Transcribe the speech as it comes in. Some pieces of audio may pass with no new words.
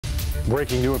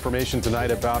Breaking new information tonight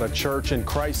about a church in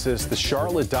crisis. The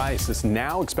Charlotte Diocese is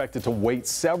now expected to wait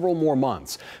several more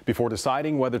months before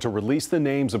deciding whether to release the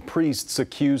names of priests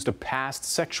accused of past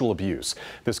sexual abuse.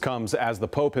 This comes as the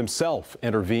Pope himself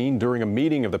intervened during a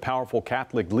meeting of the powerful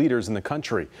Catholic leaders in the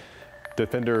country.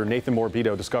 Defender Nathan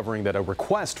Morbido discovering that a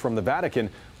request from the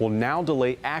Vatican will now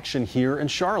delay action here in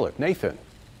Charlotte. Nathan.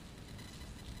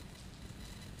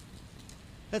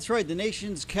 That's right. The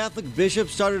nation's Catholic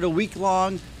bishops started a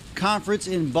week-long conference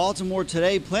in Baltimore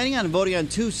today, planning on voting on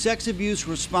 2 sex abuse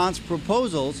response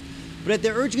proposals. But at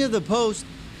the urging of the Pope,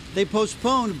 they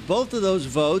postponed both of those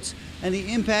votes, and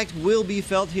the impact will be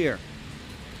felt here.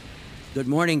 Good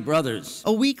morning, brothers.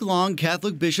 A week-long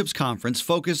Catholic bishops' conference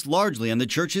focused largely on the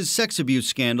church's sex abuse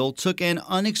scandal took an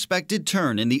unexpected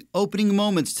turn in the opening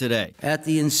moments today. At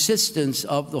the insistence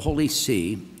of the Holy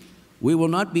See, we will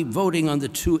not be voting on the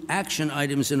 2 action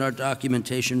items in our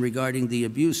documentation regarding the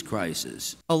abuse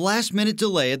crisis. A last-minute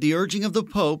delay at the urging of the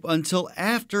Pope until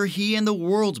after he and the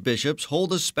world's bishops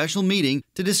hold a special meeting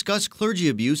to discuss clergy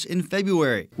abuse in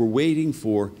February. We're waiting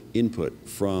for input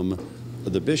from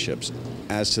the bishops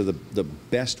as to the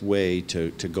best way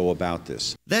to go about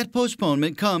this. That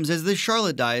postponement comes as the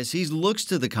Charlotte Diocese looks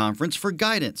to the conference for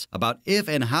guidance about if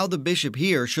and how the bishop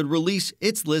here should release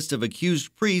its list of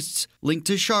accused priests linked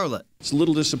to Charlotte. It's a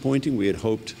little disappointing. We had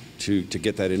hoped to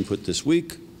get that input this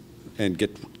week and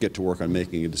get to work on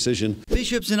making a decision.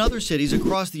 Bishops in other cities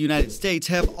across the United States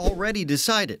have already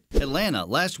decided. Atlanta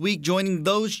last week joining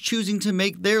those choosing to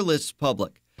make their lists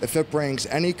public. If it brings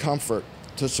any comfort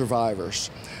to survivors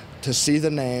to see the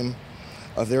name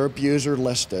of their abuser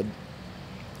listed,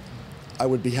 I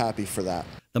would be happy for that.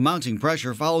 The mounting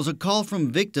pressure follows a call from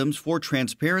victims for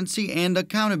transparency and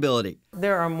accountability.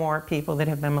 There are more people that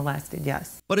have been molested,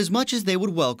 yes. But as much as they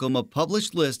would welcome a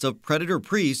published list of predator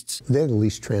priests, they're the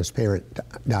least transparent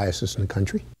diocese in the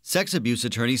country. Sex abuse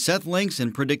attorney Seth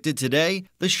Langston predicted today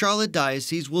the Charlotte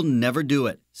Diocese will never do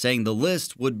it, saying the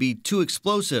list would be too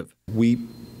explosive. We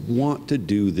want to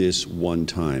do this one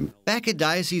time. Back at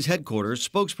diocese headquarters,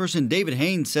 spokesperson David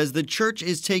Haynes says the church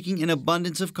is taking an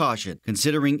abundance of caution,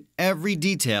 considering every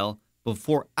detail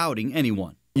before outing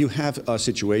anyone. You have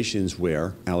situations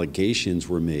where allegations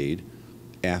were made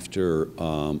after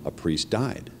a priest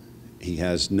died. He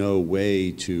has no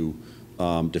way to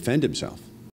defend himself.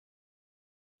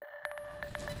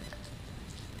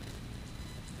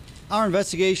 Our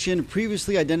investigation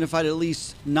previously identified at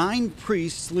least 9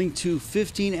 priests linked to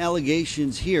 15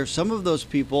 allegations here. Some of those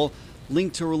people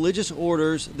linked to religious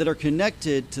orders that are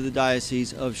connected to the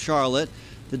Diocese of Charlotte.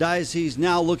 The diocese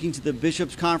now looking to the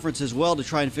Bishops' Conference as well to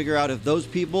try and figure out if those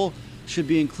people should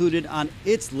be included on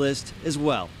its list as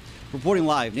well. Reporting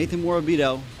live, Nathan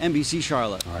Morbido, NBC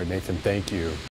Charlotte. All right, Nathan, thank you.